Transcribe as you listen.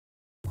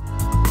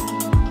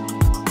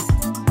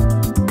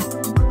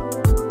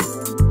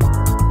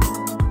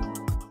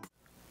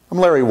I'm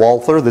Larry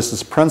Walther. This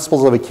is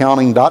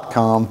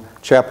principlesofaccounting.com,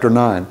 Chapter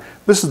 9.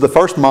 This is the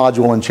first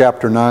module in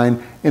Chapter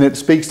 9, and it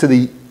speaks to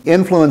the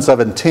influence of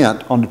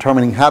intent on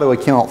determining how to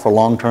account for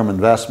long-term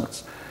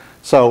investments.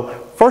 So,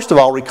 first of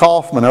all,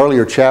 recall from an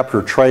earlier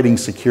chapter, trading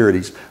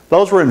securities.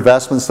 Those were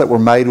investments that were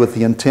made with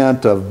the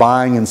intent of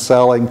buying and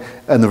selling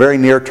in the very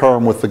near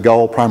term with the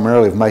goal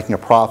primarily of making a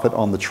profit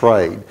on the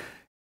trade.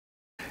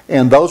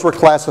 And those were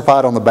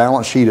classified on the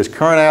balance sheet as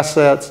current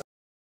assets,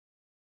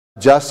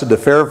 adjusted to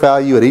fair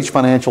value at each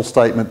financial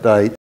statement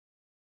date,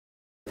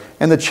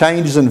 and the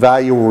changes in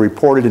value were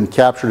reported and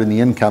captured in the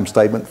income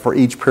statement for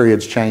each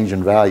period's change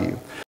in value.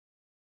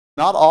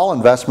 Not all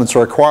investments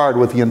are acquired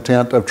with the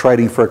intent of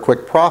trading for a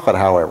quick profit,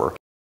 however.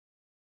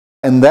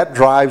 And that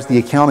drives the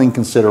accounting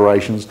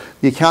considerations.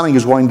 The accounting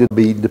is going to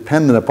be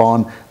dependent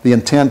upon the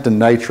intent and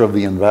nature of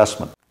the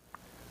investment.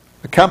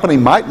 A company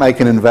might make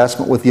an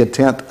investment with the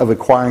intent of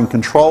acquiring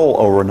control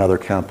over another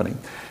company.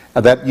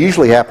 That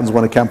usually happens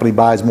when a company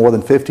buys more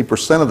than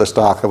 50% of the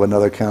stock of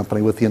another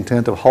company with the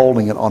intent of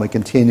holding it on a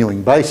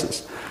continuing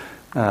basis.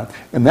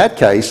 In that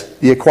case,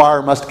 the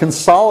acquirer must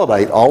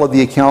consolidate all of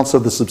the accounts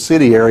of the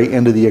subsidiary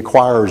into the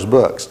acquirer's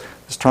books.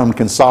 This term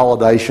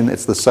consolidation,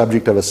 it's the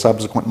subject of a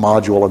subsequent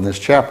module in this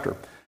chapter.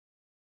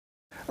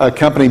 A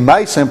company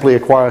may simply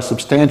acquire a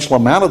substantial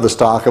amount of the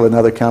stock of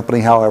another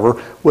company,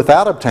 however,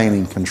 without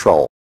obtaining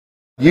control.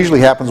 It usually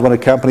happens when a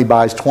company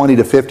buys 20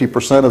 to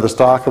 50% of the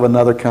stock of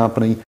another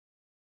company.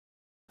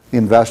 The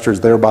investor is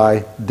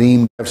thereby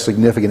deemed to have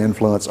significant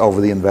influence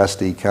over the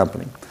investee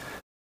company.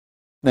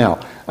 Now,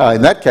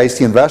 in that case,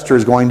 the investor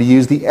is going to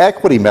use the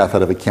equity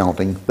method of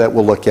accounting that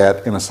we'll look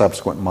at in a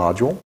subsequent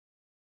module.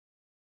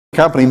 A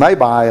company may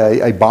buy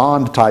a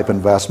bond-type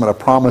investment, a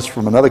promise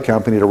from another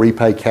company to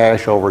repay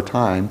cash over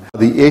time.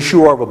 The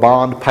issuer of a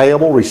bond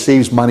payable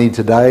receives money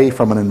today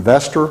from an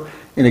investor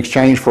in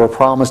exchange for a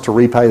promise to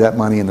repay that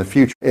money in the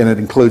future, and it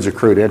includes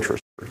accrued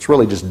interest. It's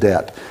really just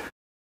debt.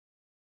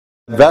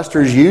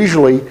 Investors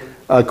usually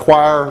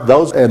acquire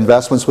those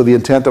investments with the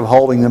intent of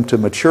holding them to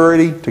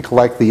maturity, to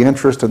collect the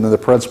interest and then the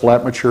principal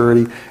at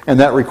maturity, and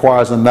that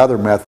requires another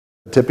method,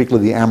 typically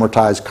the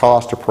amortized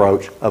cost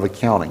approach of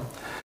accounting.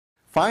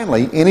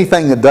 Finally,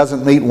 anything that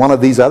doesn't meet one of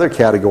these other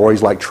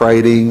categories like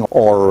trading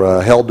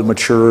or held to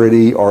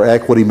maturity or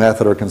equity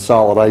method or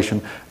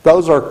consolidation,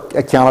 those are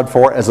accounted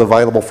for as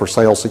available for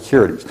sale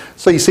securities.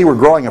 So you see we're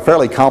growing a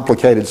fairly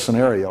complicated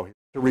scenario.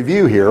 To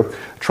review here,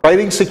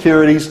 trading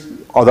securities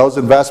are those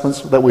investments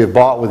that we have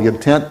bought with the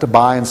intent to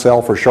buy and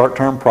sell for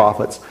short-term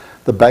profits.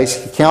 The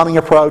basic accounting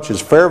approach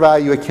is fair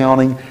value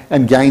accounting,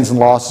 and gains and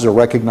losses are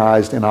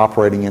recognized in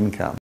operating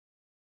income.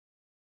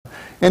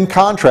 In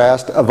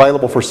contrast,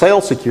 available for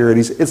sale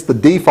securities, it's the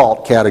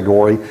default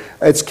category.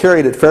 It's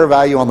carried at fair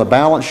value on the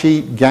balance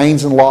sheet.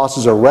 Gains and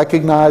losses are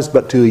recognized,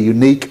 but to a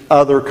unique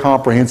other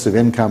comprehensive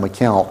income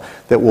account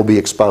that we'll be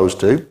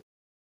exposed to.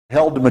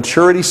 Held to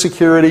maturity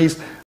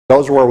securities,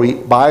 those are where we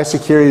buy a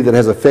security that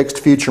has a fixed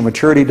future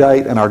maturity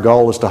date, and our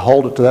goal is to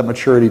hold it to that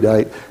maturity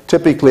date,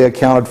 typically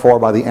accounted for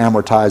by the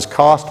amortized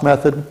cost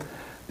method.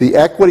 The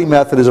equity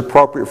method is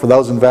appropriate for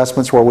those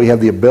investments where we have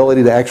the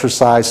ability to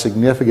exercise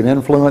significant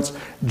influence,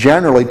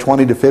 generally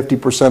 20 to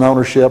 50%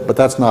 ownership, but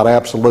that's not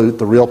absolute.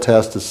 The real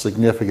test is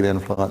significant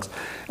influence.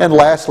 And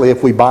lastly,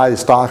 if we buy the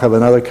stock of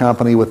another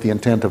company with the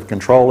intent of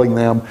controlling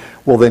them,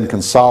 we'll then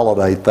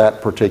consolidate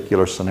that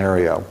particular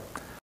scenario.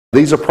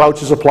 These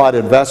approaches apply to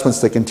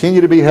investments that continue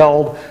to be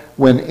held.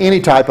 When any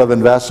type of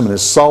investment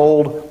is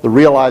sold, the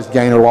realized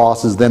gain or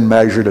loss is then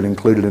measured and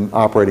included in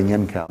operating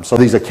income. So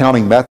these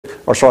accounting methods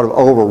are sort of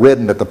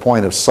overridden at the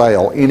point of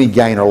sale. Any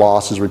gain or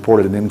loss is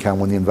reported in income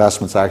when the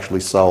investment's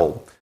actually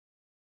sold.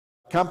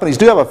 Companies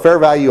do have a fair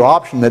value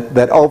option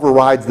that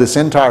overrides this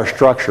entire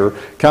structure.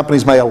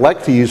 Companies may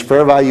elect to use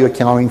fair value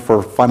accounting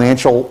for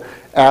financial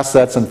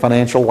assets and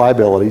financial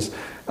liabilities.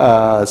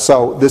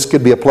 So this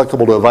could be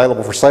applicable to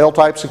available for sale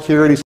type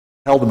securities,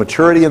 held to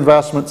maturity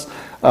investments.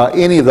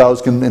 Any of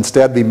those can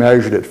instead be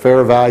measured at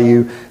fair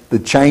value. The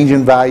change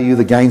in value,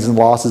 the gains and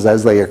losses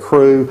as they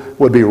accrue,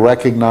 would be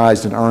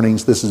recognized in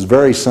earnings. This is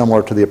very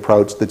similar to the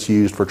approach that's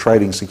used for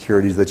trading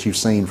securities that you've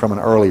seen from an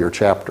earlier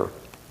chapter.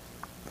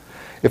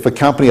 If a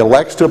company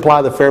elects to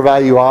apply the fair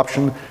value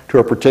option to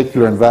a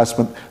particular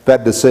investment,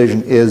 that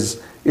decision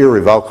is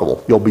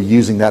irrevocable. You'll be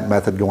using that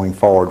method going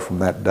forward from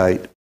that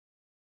date.